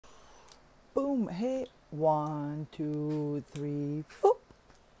Boom. Hey, 1, 2, 3, 4.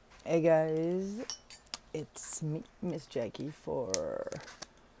 Hey guys, it's me, Miss Jackie, for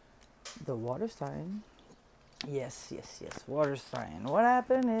the water sign. Yes, water sign. What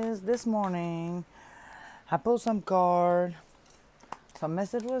happened is this morning I pulled some card, some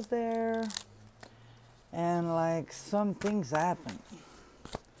message was there, and like some things happened.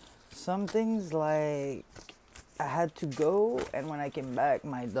 Some things like I had to go, and when I came back,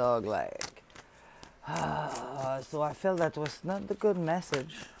 my dog so I felt that was not the good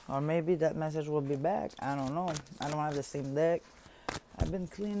message, or maybe that message will be back. I don't know. I don't have the same deck. I've been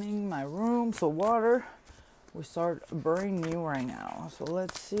cleaning my room, so water. We start brand new right now. So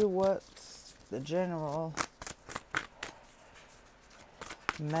let's see what's the general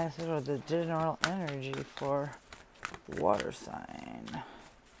message or the general energy for water sign.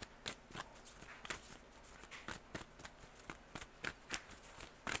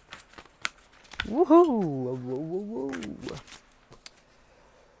 Woohoo! Whoa, whoa, whoa.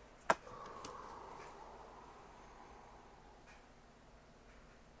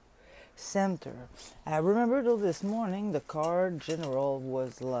 Center. I remember though this morning the card general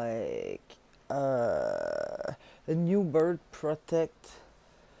was like a new bird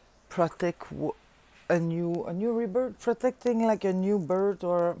a new rebirth, protecting like a new bird,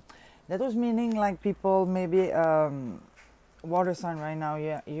 or that was meaning like people maybe water sign right now.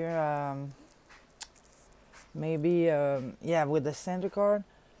 Yeah, you're maybe yeah, with the center card,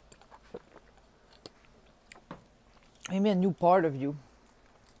 maybe a new part of you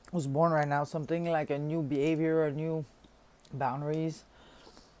was born right now, something like a new behavior, a new boundaries,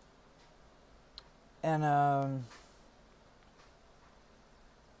 and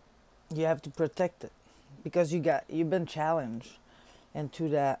you have to protect it because you've been challenged into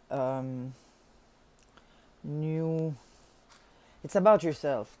that new. It's about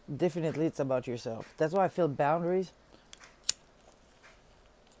yourself. Definitely, it's about yourself. That's why I feel boundaries.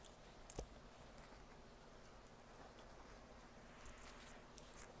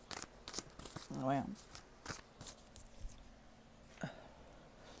 Well,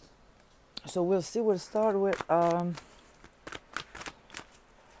 so we'll see. We'll start with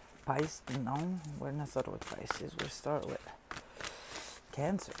Pisces. No, we're not start with Pisces. We'll start with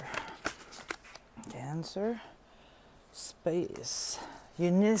Cancer. Cancer. Space.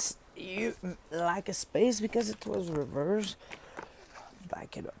 You like a space because it was reversed.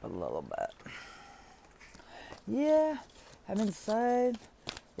 Back it up a little bit. Yeah, I'm inside.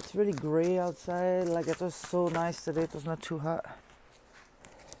 It's really gray outside. Like it was so nice today. It was not too hot.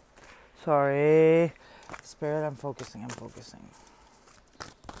 Sorry. Spirit, I'm focusing.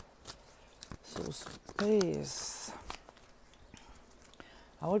 So space.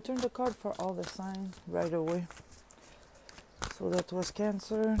 I will turn the card for all the signs right away. So that was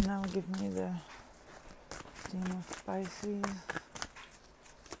Cancer. Now give me the theme of Pisces.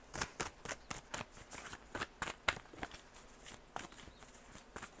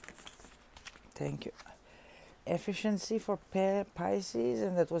 Thank you. Efficiency for Pisces,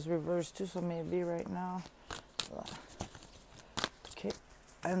 and that was reversed too, so maybe right now. Okay,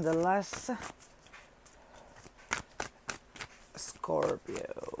 and the last,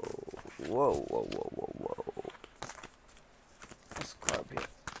 Scorpio. Whoa. Scorpio.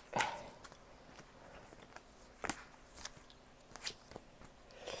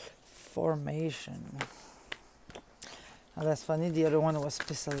 Formation. Oh, that's funny. The other one was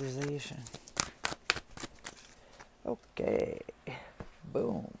specialization. Okay.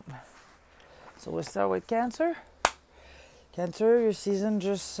 Boom. So we'll start with Cancer. Cancer, your season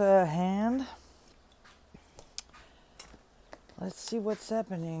just hand. Let's see what's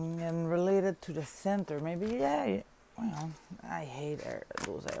happening and related to the center. Maybe, yeah. Well, I hate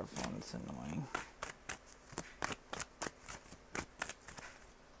those airphones. Annoying.